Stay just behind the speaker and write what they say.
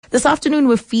This afternoon,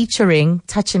 we're featuring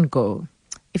Touch and Go.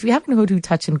 If you haven't heard who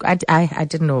Touch and Go, I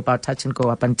didn't know about Touch and Go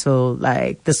up until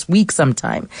like this week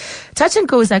sometime. Touch and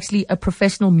Go is actually a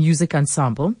professional music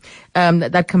ensemble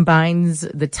that combines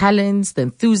the talents, the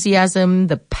enthusiasm,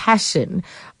 the passion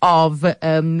of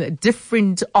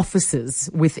different officers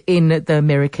within the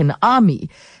American Army.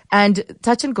 And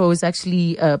Touch and Go is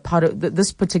actually part of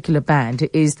this particular band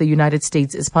is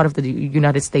part of the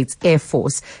United States Air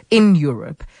Force in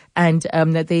Europe. And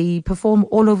they perform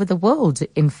all over the world,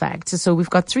 in fact. So we've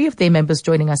got 3 of their members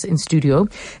joining us in studio.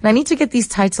 And I need to get these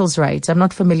titles right. I'm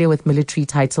not familiar with military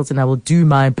titles, and I will do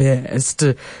my best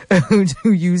to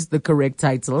use the correct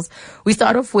titles. We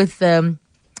start off with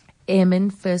Airman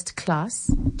First Class,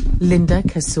 Linda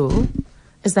Kasul.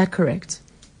 Is that correct?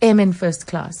 Airman First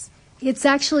Class. It's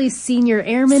actually senior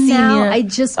airman now. I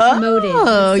just promoted.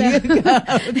 Oh,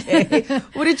 okay.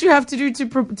 What did you have to do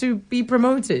to be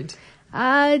promoted?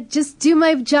 Just do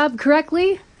my job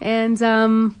correctly, and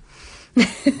so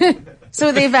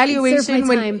the evaluation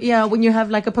when you have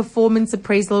like a performance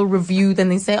appraisal review, then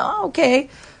they say, "Oh, okay,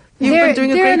 you've been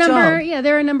doing a great job." Yeah,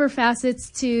 there are a number of facets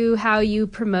to how you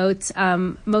promote.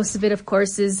 Most of it, of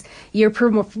course, is your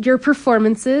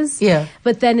performances. Yeah.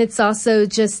 But then it's also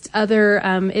just other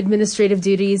administrative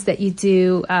duties that you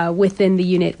do within the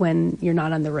unit when you're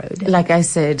not on the road. Like I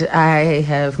said, I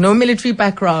have no military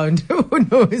background,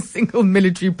 no single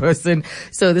military person.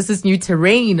 So this is new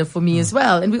terrain for me as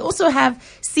well. And we also have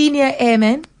Senior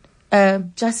Airman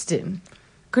Justin.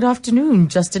 Good afternoon,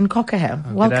 Justin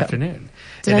Cockerham. Welcome. Good afternoon.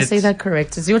 Did I say that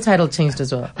correct? Has your title changed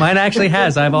as well? Mine actually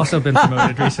has. I've also been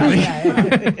promoted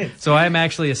recently. So I'm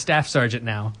actually a staff sergeant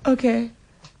now. Okay.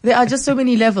 There are just so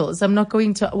many levels. I'm not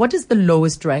going to... What is the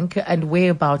lowest rank and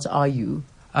whereabouts are you?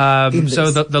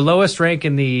 So the lowest rank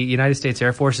in the United States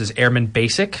Air Force is Airman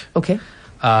Basic. Okay.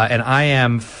 And I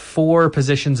am 4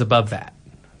 positions above that.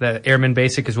 The Airman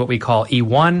Basic is what we call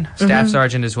E1. Staff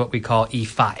Sergeant is what we call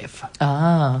E5.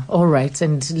 Ah, all right.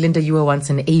 And Linda, you were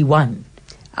once an A1.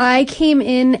 I came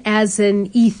in as an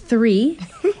E3,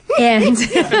 and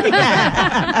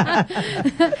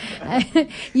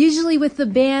usually with the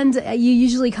band, you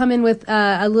usually come in with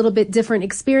a little bit different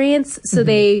experience. So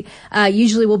they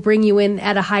usually will bring you in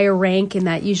at a higher rank, and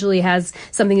that usually has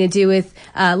something to do with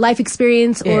life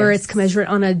experience, or it's commensurate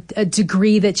on a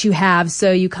degree that you have.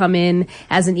 So you come in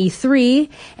as an E3,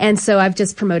 and so I've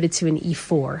just promoted to an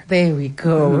E4. There we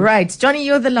go. Right. Johnny,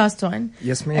 you're the last one.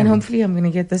 Yes, ma'am. And hopefully I'm going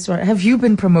to get this right. Have you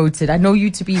been promoted? I know you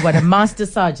to be a master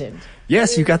sergeant.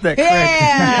 Yes, you got that correct.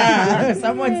 Yeah!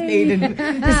 Someone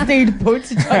stayed put.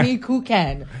 Johnny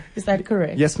Kukan. Is that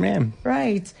correct? Yes, ma'am.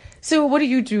 Right. So what do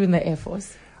you do in the Air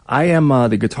Force? I am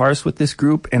the guitarist with this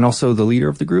group and also the leader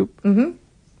of the group. Mm-hmm.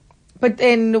 But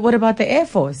then what about the Air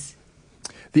Force?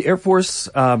 The Air Force,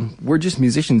 we're just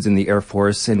musicians in the Air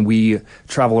Force, and we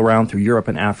travel around through Europe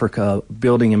and Africa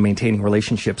building and maintaining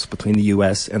relationships between the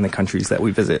U.S. and the countries that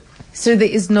we visit. So there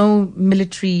is no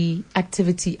military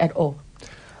activity at all?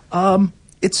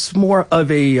 It's more of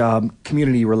a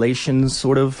community relations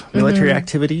sort of military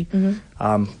activity.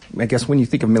 I guess when you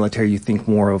think of military, you think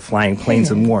more of flying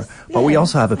planes and war. But we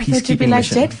also have a peacekeeping you'd be like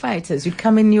mission. jet fighters. You'd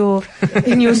come in your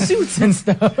suits and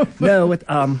stuff. No,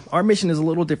 our mission is a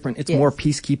little different. It's more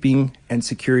peacekeeping and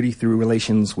security through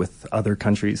relations with other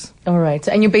countries. All right.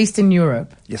 And you're based in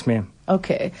Europe? Yes, ma'am.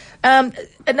 Okay.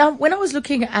 Now, when I was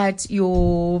looking at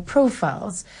your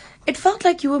profiles, it felt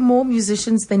like you were more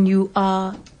musicians than you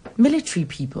are military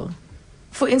people.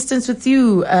 For instance, with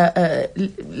you,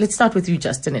 let's start with you,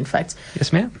 Justin, in fact.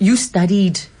 Yes, ma'am. You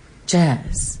studied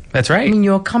jazz. That's right. I mean,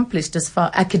 you're accomplished as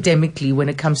far academically when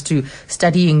it comes to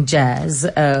studying jazz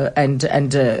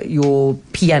and your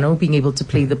piano, being able to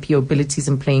play your abilities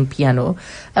in playing piano.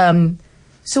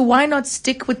 So why not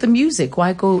stick with the music?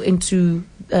 Why go into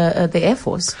the Air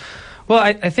Force? Well,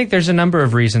 I think there's a number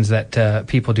of reasons that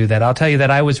people do that. I'll tell you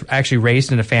that I was actually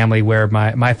raised in a family where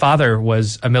my father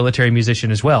was a military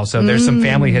musician as well. So there's some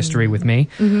family history with me.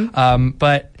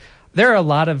 But there are a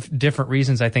lot of different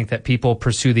reasons I think that people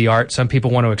pursue the art. Some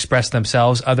people want to express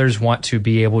themselves. Others want to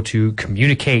be able to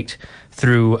communicate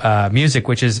through music,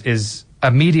 which is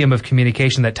a medium of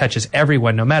communication that touches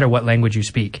everyone, no matter what language you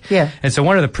speak. Yeah. And so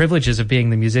one of the privileges of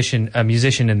being a musician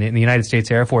in the United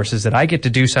States Air Force is that I get to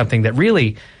do something that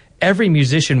really every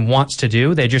musician wants to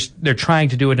do. They're trying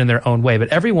to do it in their own way, but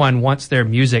everyone wants their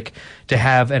music to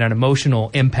have an emotional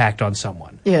impact on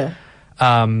someone. Yeah.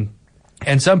 And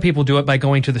some people do it by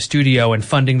going to the studio and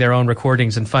funding their own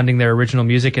recordings and funding their original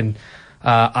music. And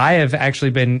I have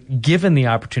actually been given the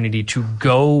opportunity to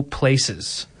go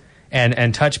places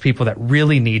and touch people that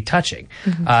really need touching.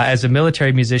 As a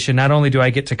military musician, not only do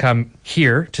I get to come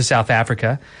here to South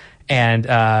Africa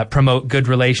and promote good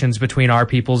relations between our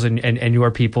peoples and your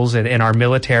peoples and our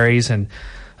militaries, and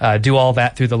do all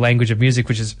that through the language of music,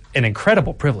 which is an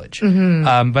incredible privilege.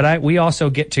 But we also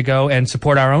get to go and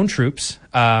support our own troops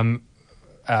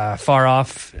far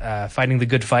off, fighting the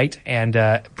good fight, and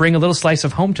bring a little slice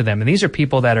of home to them. And these are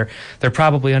people that they're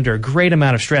probably under a great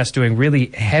amount of stress doing really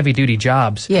heavy-duty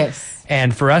jobs. Yes.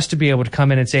 And for us to be able to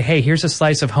come in and say, hey, here's a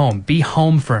slice of home. Be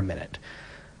home for a minute.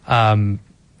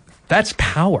 That's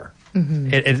power.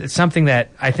 It's something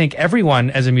that I think everyone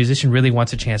as a musician really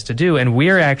wants a chance to do, and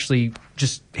we're actually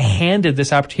just handed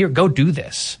this opportunity. Here, go do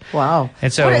this. Wow.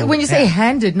 And so, when you say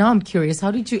handed, now I'm curious,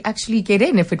 how did you actually get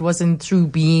in if it wasn't through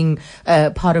being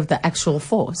part of the actual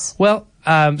force? Well,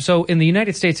 so in the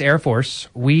United States Air Force,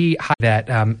 we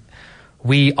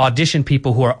audition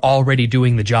people who are already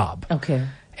doing the job. Okay.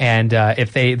 And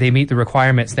if they meet the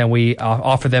requirements, then we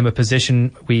offer them a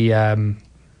position. We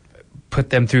put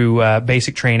them through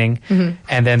basic training,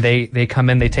 and then they come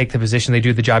in, they take the position, they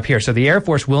do the job here. So the Air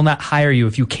Force will not hire you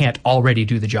if you can't already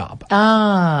do the job.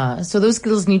 So those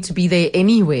skills need to be there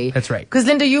anyway. That's right. Because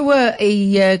Linda, you were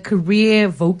a career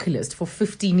vocalist for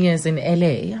 15 years in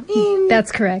LA. I mean,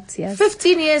 That's correct, yes.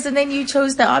 15 years, and then you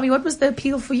chose the Army. What was the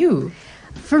appeal for you?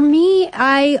 For me,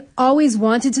 I always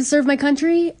wanted to serve my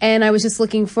country, and I was just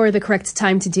looking for the correct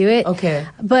time to do it. Okay.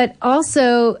 But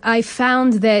also, I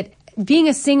found that being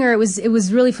a singer, it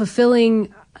was really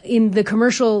fulfilling in the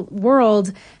commercial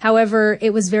world. However,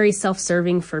 it was very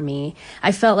self-serving for me.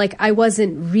 I felt like I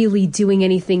wasn't really doing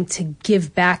anything to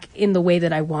give back in the way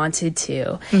that I wanted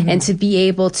to, and to be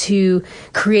able to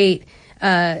create,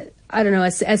 a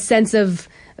sense of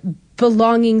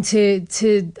belonging to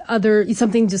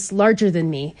something just larger than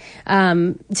me.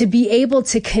 To be able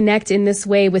to connect in this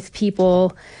way with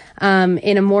people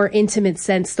in a more intimate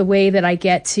sense, the way that I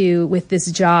get to with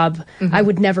this job, I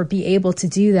would never be able to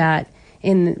do that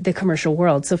in the commercial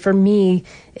world. So for me,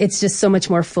 it's just so much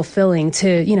more fulfilling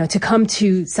to come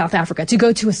to South Africa, to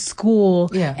go to a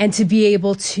school, and to be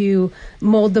able to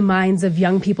mold the minds of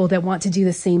young people that want to do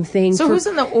the same thing. So who's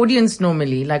in the audience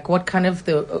normally? Like what kind of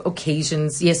the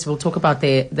occasions? Yes, we'll talk about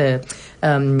the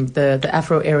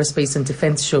Afro Aerospace and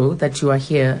Defense show that you are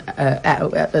here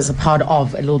as a part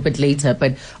of a little bit later.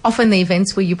 But often the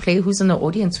events where you play, who's in the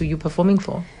audience? Who are you performing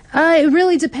for? It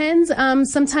really depends.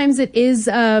 Sometimes it is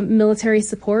military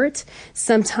support.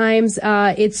 Sometimes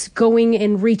it's going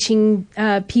and reaching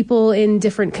people in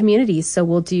different communities. So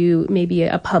we'll do maybe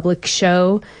a public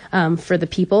show for the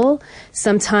people.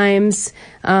 Sometimes,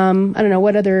 I don't know,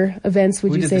 what other events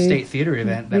would you say? We did the State Theater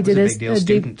event. That was a big deal.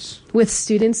 Students. With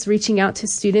students, reaching out to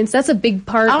students. That's a big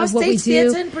part of what we do. Our State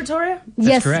Theater in Pretoria?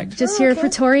 Yes, correct. Just here in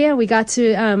Pretoria. We got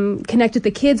to connect with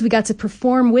the kids. We got to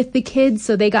perform with the kids.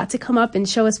 So they got to come up and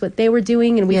show us what they were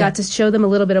doing, and we got to show them a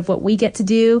little bit of what we get to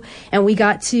do. And we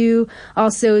got to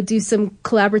also do some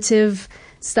collaborative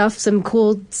stuff, some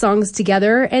cool songs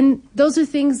together. And those are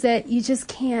things that you just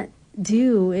can't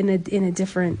do in a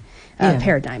different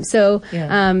paradigm. So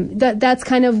that's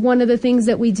kind of one of the things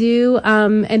that we do.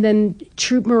 And then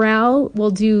troop morale, we'll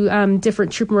do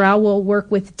different troop morale. We'll work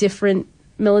with different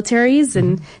militaries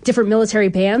and different military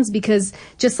bands, because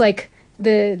just like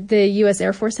the U.S.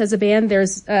 Air Force has a band,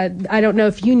 there's I don't know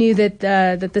if you knew that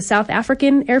the South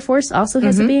African Air Force also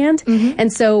has a band,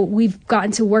 and so we've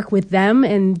gotten to work with them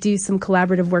and do some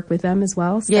collaborative work with them as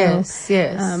well. So, yes.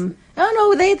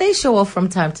 No, they show off from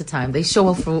time to time. They show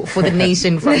off for the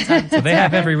nation from time to time. So they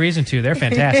have every reason to. They're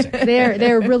fantastic.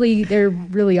 They're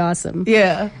really awesome.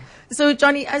 Yeah. So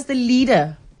Johnny, as the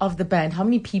leader of the band, how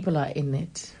many people are in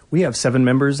it? We have 7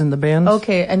 members in the band.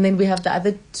 Okay, and then we have the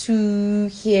other 2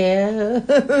 here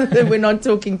that we're not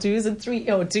talking to. Is it 3?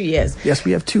 Oh, 2, yes. Yes,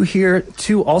 we have 2 here,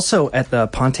 2 also at the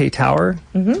Ponte Tower.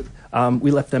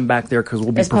 We left them back there because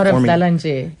we'll be performing. As part of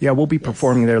Dalanje. Yeah, we'll be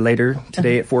performing there later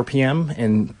today at 4 p.m.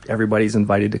 and everybody's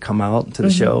invited to come out to the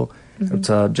show. It's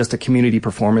just a community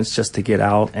performance just to get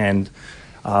out and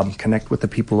connect with the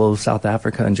people of South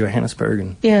Africa and Johannesburg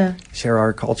and share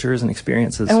our cultures and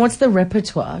experiences. And what's the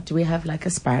repertoire? Do we have like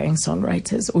aspiring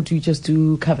songwriters, or do you just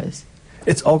do covers?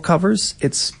 It's all covers.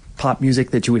 It's pop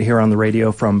music that you would hear on the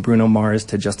radio, from Bruno Mars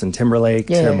to Justin Timberlake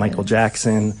to Michael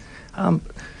Jackson.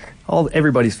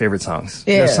 Everybody's favorite songs.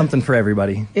 There's something for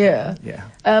everybody. Yeah.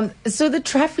 So the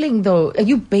traveling, though, are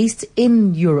you based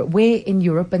in Europe? Where in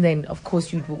Europe? And then, of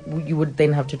course, you would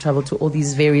then have to travel to all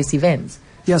these various events.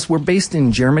 Yes, we're based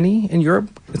in Germany, in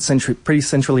Europe. It's pretty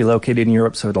centrally located in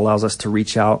Europe, so it allows us to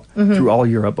reach out through all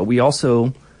Europe. But we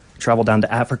also travel down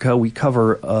to Africa. We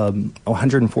cover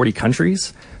 140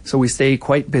 countries, so we stay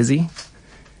quite busy.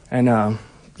 And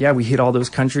yeah, we hit all those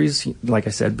countries. Like I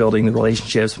said, building the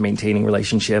relationships, maintaining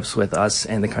relationships with us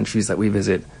and the countries that we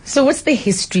visit. So what's the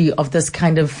history of this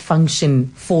kind of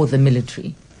function for the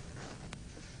military?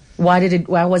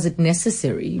 Why was it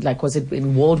necessary? Like, was it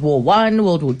in World War I,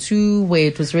 World War II, where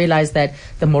it was realized that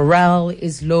the morale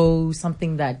is low,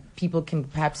 something that people can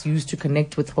perhaps use to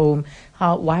connect with home?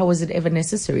 Why was it ever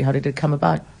necessary? How did it come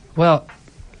about? Well,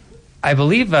 I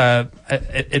believe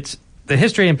it's the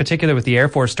history in particular with the Air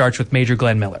Force starts with Major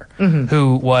Glenn Miller,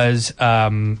 who was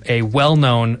a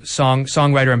well-known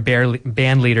songwriter and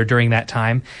band leader during that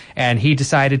time, and he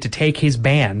decided to take his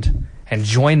band and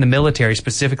join the military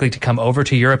specifically to come over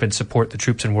to Europe and support the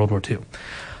troops in World War II.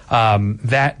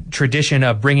 That tradition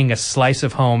of bringing a slice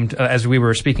of home, as we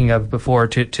were speaking of before,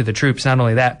 to the troops, not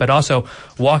only that, but also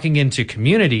walking into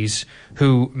communities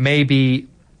who maybe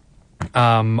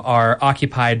are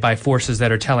occupied by forces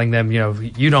that are telling them,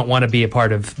 you don't want to be a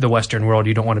part of the Western world,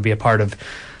 you don't want to be a part of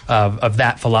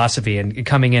that philosophy, and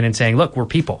coming in and saying, look, we're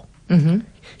people.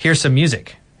 Here's some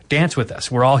music. Dance with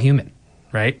us. We're all human,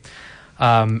 right?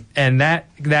 And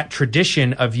that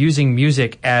tradition of using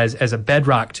music as a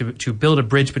bedrock to build a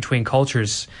bridge between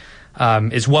cultures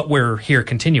is what we're here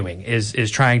continuing, is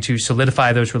trying to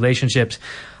solidify those relationships.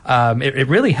 It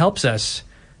really helps us,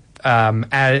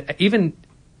 even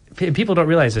people don't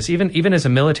realize this, even as a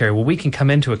military, we can come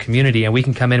into a community and we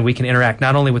can interact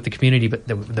not only with the community but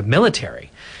the military,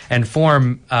 and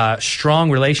form strong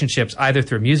relationships either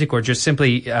through music or just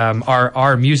simply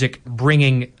our music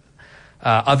bringing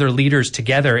other leaders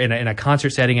together in a concert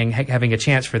setting and having a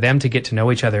chance for them to get to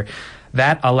know each other.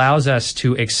 That allows us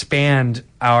to expand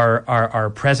our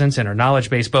presence and our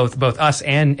knowledge base, both us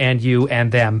and you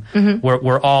and them.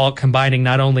 We're all combining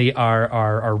not only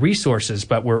our resources,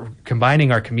 but we're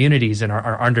combining our communities and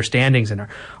our understandings and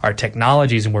our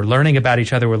technologies, and we're learning about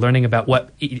each other. We're learning about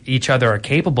what each other are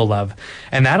capable of,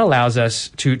 and that allows us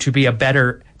to be a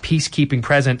better peacekeeping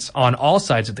presence on all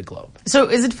sides of the globe. So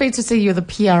is it fair to say you're the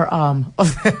PR arm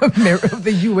of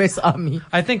the U.S. Army?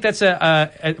 I think that's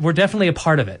we're definitely a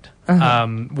part of it.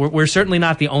 We're certainly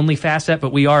not the only facet,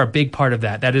 but we are a big part of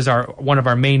that. That is one of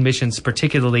our main missions,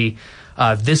 particularly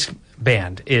this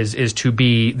band, is to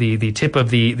be the tip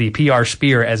of the PR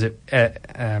spear as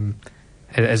an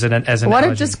what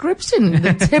a description,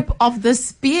 the tip of the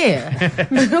spear.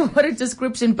 What a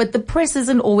description. But the press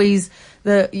isn't always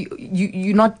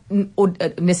you're not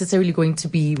necessarily going to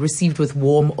be received with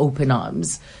warm open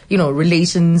arms.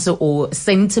 Relations or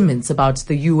sentiments about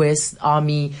the U.S.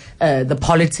 Army, the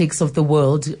politics of the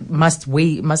world must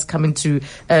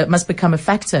become a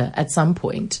factor at some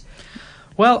point.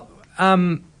 Well,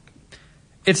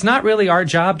 it's not really our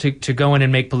job to go in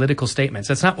and make political statements.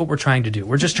 That's not what we're trying to do.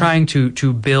 We're just trying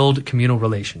to build communal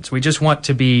relations. We just want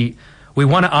to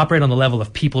operate on the level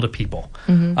of people to people.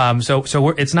 So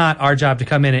it's not our job to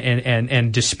come in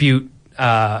and dispute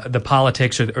the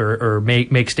politics or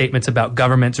make statements about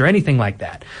governments or anything like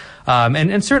that.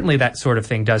 And certainly that sort of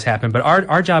thing does happen. But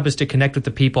our job is to connect with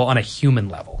the people on a human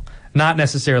level, not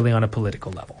necessarily on a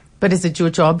political level. But is it your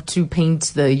job to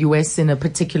paint the U.S. in a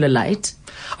particular light?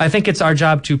 I think it's our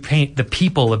job to paint the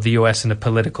people of the U.S. in a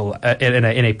political, in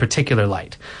a particular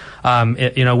light.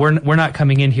 We're not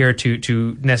coming in here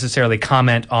to necessarily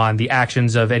comment on the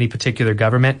actions of any particular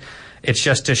government. It's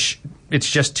just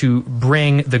to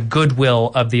bring the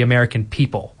goodwill of the American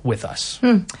people with us.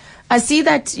 I see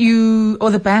that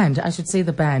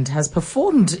the band has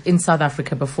performed in South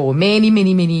Africa before, many,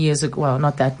 many, many years ago. Well,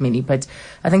 not that many, but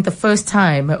I think the first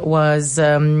time was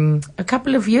a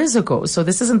couple of years ago. So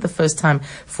this isn't the first time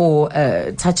for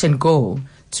Touch and Go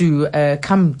to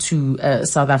come to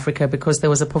South Africa, because there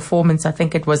was a performance, I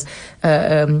think it was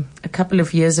a couple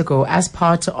of years ago, as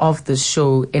part of the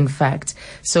show, in fact.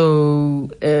 So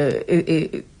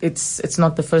it's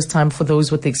not the first time for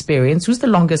those with experience. Who's the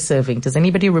longest serving? Does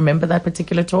anybody remember that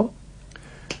particular tour?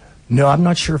 No, I'm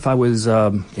not sure if I was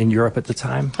in Europe at the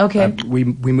time. Okay. We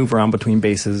move around between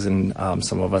bases, and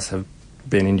some of us have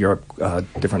been in Europe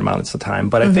different amounts of time,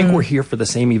 but I think we're here for the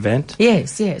same event.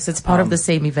 Yes, it's part of the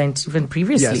same event even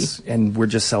previously. Yes, and we're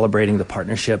just celebrating the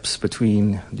partnerships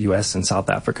between the U.S. and South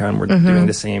Africa, and we're doing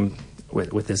the same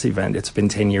with this event. It's been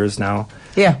 10 years now.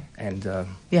 Yeah. And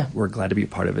we're glad to be a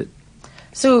part of it.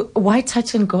 So why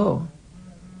Touch and Go?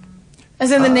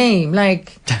 As in the name,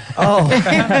 like... Oh.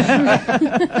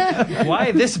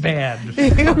 Why this band?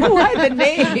 Why the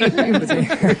name?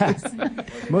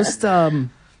 Most...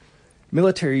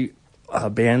 military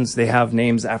bands, they have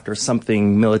names after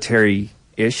something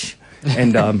military-ish,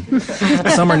 and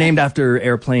some are named after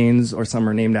airplanes, or some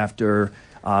are named after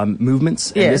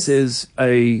movements. And yes. This is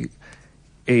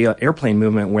a airplane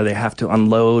movement where they have to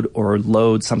unload or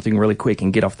load something really quick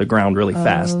and get off the ground really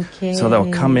fast. Okay. So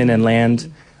they'll come in and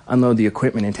land, unload the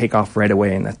equipment, and take off right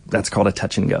away, and that's called a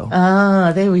touch and go.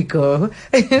 Ah, there we go.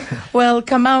 Well,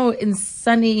 Kamau in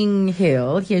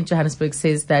Sunninghill here in Johannesburg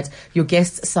says that your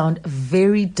guests sound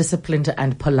very disciplined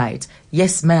and polite.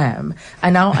 Yes, ma'am.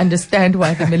 I now understand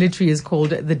why the military is called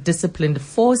the Disciplined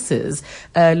Forces.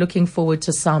 Looking forward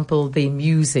to sample their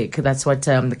music. That's what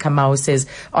Kamau says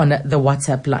on the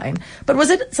WhatsApp line. But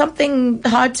was it something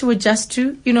hard to adjust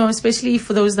to, especially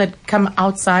for those that come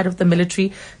outside of the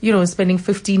military, spending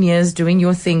 15 years doing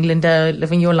your thing, Linda,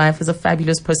 living your life as a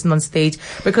fabulous person on stage?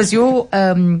 Because your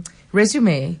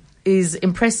resume is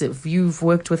impressive. You've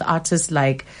worked with artists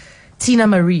like Tina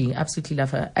Marie, absolutely love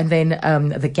her. And then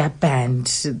the Gap Band,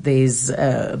 there's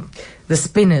the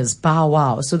Spinners, Bow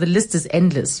Wow. So the list is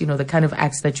endless, the kind of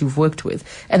acts that you've worked with.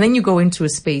 And then you go into a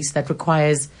space that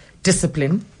requires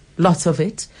discipline, lots of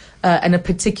it, and a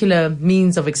particular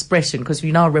means of expression, because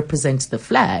you now represent the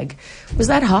flag. Was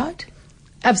that hard?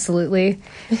 Absolutely.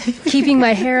 Keeping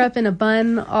my hair up in a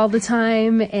bun all the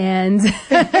time and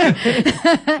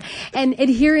and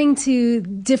adhering to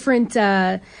different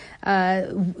the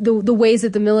ways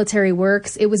that the military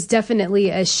works, it was definitely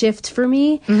a shift for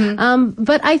me.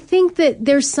 But I think that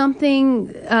there's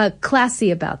something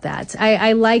classy about that.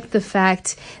 I like the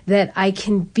fact that I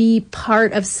can be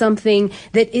part of something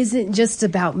that isn't just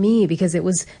about me, because it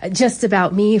was just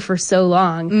about me for so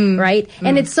long, right?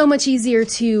 And it's so much easier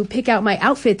to pick out my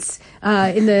outfits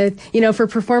for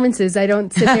performances. I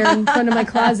don't sit there in front of my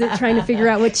closet trying to figure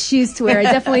out which shoes to wear. I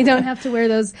definitely don't have to wear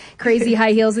those crazy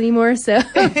high heels anymore. So,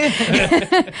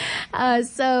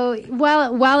 so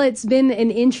while it's been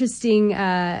an interesting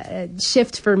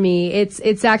shift for me,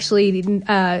 it's actually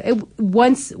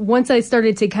once I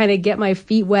started to kind of get my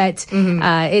feet wet,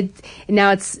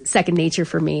 now it's second nature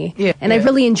for me, and I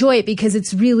really enjoy it because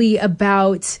it's really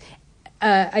about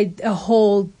a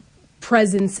whole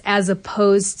presence as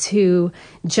opposed to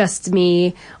just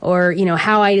me, or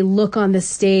how I look on the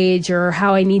stage or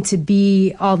how I need to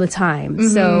be all the time.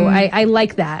 So I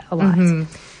like that a lot.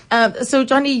 So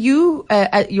Johnny, you're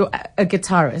a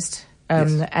guitarist,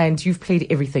 Yes. and you've played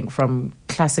everything from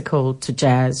classical to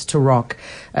jazz to rock,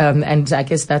 and I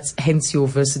guess that's hence your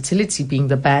versatility, being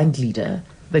the band leader,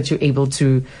 that you're able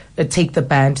to take the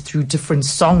band through different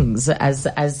songs as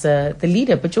the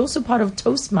leader. But you're also part of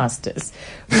Toastmasters.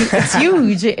 It's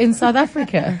huge in South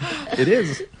Africa. It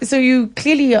is. So you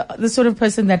clearly are the sort of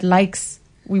person that likes,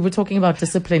 we were talking about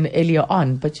discipline earlier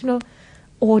on, but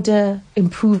order,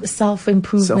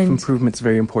 self-improvement. Self-improvement's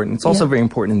very important. It's also very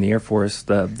important in the Air Force,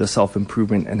 the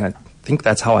self-improvement, and I think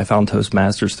that's how I found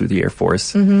Toastmasters, through the Air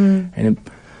Force. And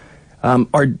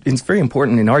it's very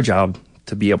important in our job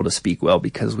to be able to speak well,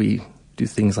 because we do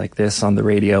things like this on the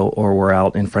radio or we're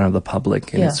out in front of the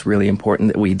public, and it's really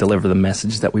important that we deliver the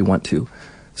message that we want to.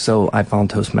 So I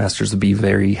found Toastmasters to be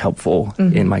very helpful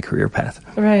in my career path.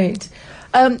 Right.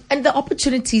 And the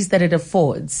opportunities that it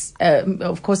affords.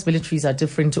 Of course, militaries are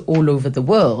different all over the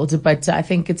world, but I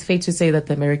think it's fair to say that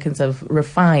the Americans have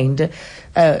refined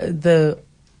the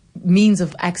means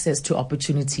of access to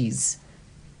opportunities.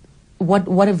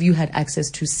 What have you had access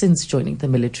to since joining the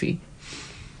military?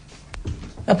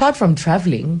 Apart from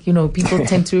traveling, people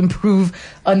tend to improve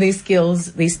on their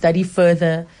skills. They study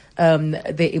further.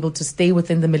 They're able to stay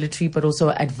within the military, but also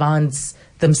advance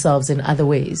themselves in other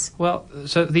ways. Well,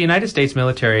 so the United States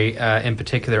military in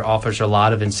particular offers a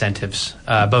lot of incentives,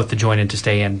 both to join and to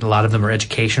stay in. A lot of them are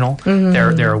educational.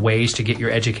 There are ways to get your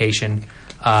education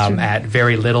at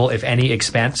very little, if any,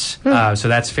 expense. So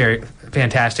that's very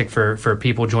fantastic for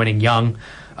people joining young.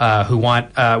 Who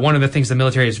want one of the things the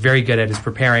military is very good at is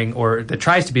preparing, or that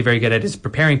tries to be very good at, is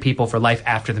preparing people for life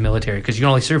after the military, because you can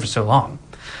only serve for so long.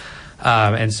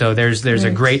 And so there's a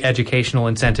great educational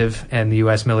incentive in the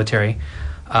U.S. military.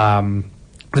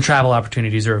 The travel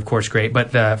opportunities are, of course, great,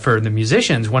 but for the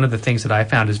musicians, one of the things that I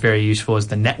found is very useful is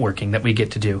the networking that we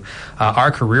get to do.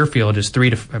 Our career field is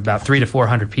about 300 to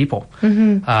 400 people,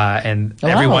 and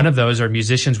every one of those are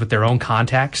musicians with their own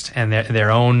context and their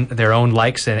own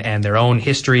likes and their own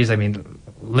histories. I mean,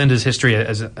 Linda's history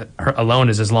alone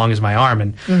is as long as my arm,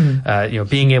 and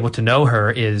being able to know her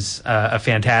is a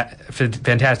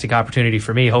fantastic opportunity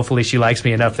for me. Hopefully, she likes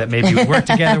me enough that maybe we work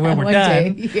together when we're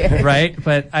done, right?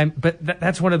 But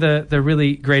that's one of the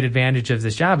really great advantage of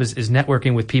this job is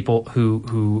networking with people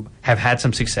who have had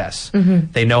some success.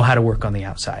 They know how to work on the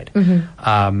outside,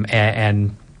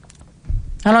 and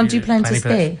how long do you plan to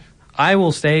stay? I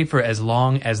will stay for as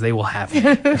long as they will have me.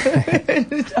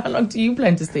 How long do you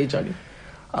plan to stay, Johnny?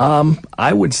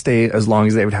 I would stay as long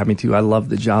as they would have me to. I love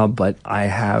the job, but I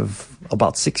have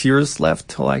about 6 years left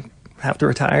till I have to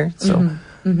retire. So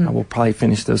I will probably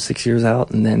finish those 6 years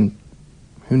out, and then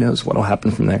who knows what will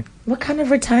happen from there. What kind of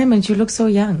retirement? You look so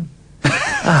young.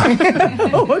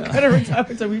 What kind of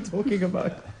retirement are we talking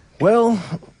about? Well,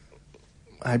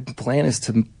 my plan is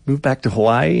to move back to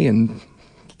Hawaii and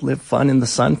live fun in the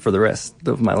sun for the rest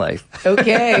of my life.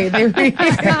 Okay, there we go.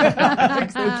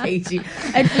 So cagey.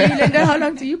 And for you, Linda, how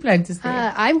long do you plan to stay?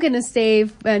 I'm going to stay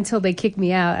until they kick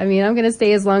me out. I mean, I'm going to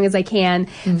stay as long as I can.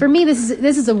 For me, this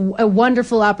is a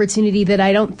wonderful opportunity that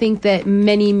I don't think that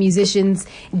many musicians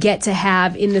get to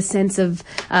have in the sense of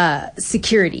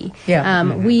security.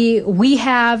 Yeah. We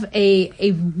have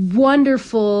a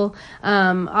wonderful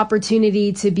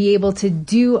opportunity to be able to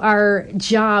do our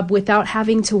job without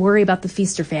having to worry about the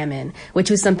feast or famine,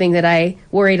 which was something that I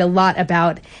worried a lot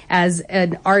about as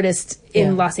an artist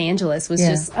in Los Angeles, was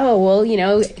just,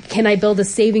 can I build a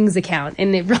savings account?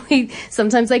 And it really,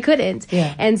 sometimes I couldn't.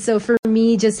 Yeah. And so for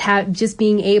me, just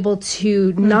being able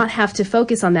to not have to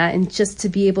focus on that and just to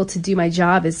be able to do my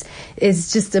job is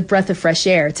just a breath of fresh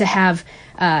air. To have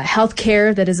health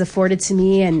care that is afforded to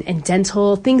me and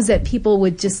dental, things that people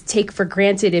would just take for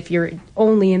granted if you're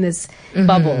only in this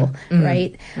bubble,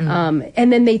 right?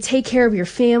 And then they take care of your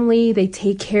family, they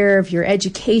take care of your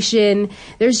education.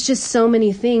 There's just so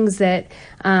many things that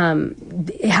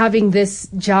having this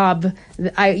job,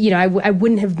 I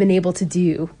wouldn't have been able to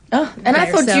do. Oh, and I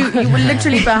thought you were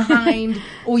literally behind,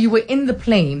 or you were in the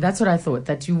plane. That's what I thought,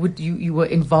 that you were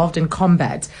involved in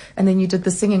combat, and then you did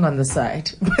the singing on the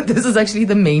side. But this is actually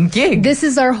the main gig. This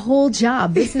is our whole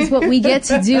job. This is what we get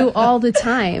to do all the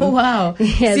time. Oh, wow.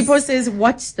 Yes. Sipho says,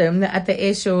 watched them at the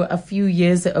air show a few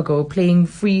years ago playing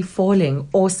Free Falling.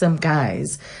 Awesome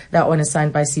guys. That one is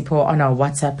signed by Sipho on our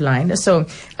WhatsApp line. So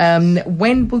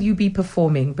when will you be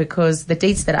performing? Because the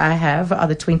dates that I have are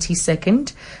the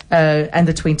 22nd and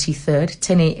the 23rd,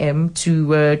 10 a.m.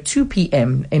 to 2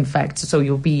 p.m. in fact. So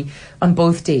you'll be on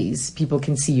both days. People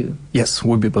can see you. Yes,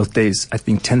 we'll be both days. I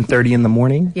think 10:30 in the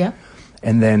morning. Yeah.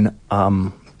 And then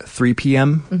 3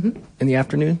 p.m. in the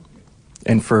afternoon.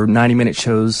 And for 90-minute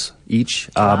shows each.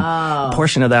 A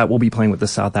portion of that we'll be playing with the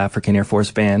South African Air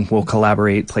Force Band. We'll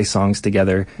collaborate, play songs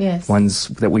together. Yes. Ones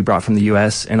that we brought from the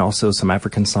U.S. and also some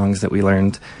African songs that we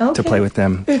learned to play with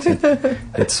them.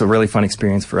 It's a really fun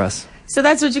experience for us. So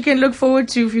that's what you can look forward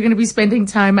to if you're going to be spending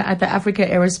time at the Africa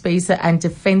Aerospace and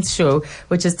Defense Show,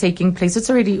 which is taking place. It's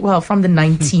already, from the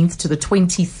 19th to the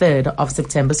 23rd of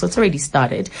September. So it's already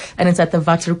started. And it's at the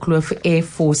Waterkloof Air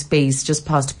Force Base just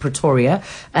past Pretoria.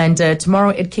 And tomorrow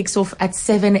it kicks off at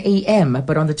 7 a.m.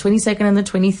 But on the 22nd and the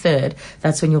 23rd,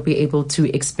 that's when you'll be able to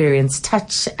experience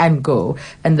Touch and Go.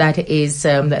 And that is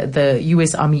the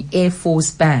U.S. Army Air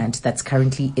Force Band that's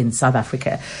currently in South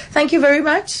Africa. Thank you very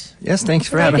much. Yes, thanks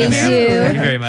for having us. Thank you. Thank you very much.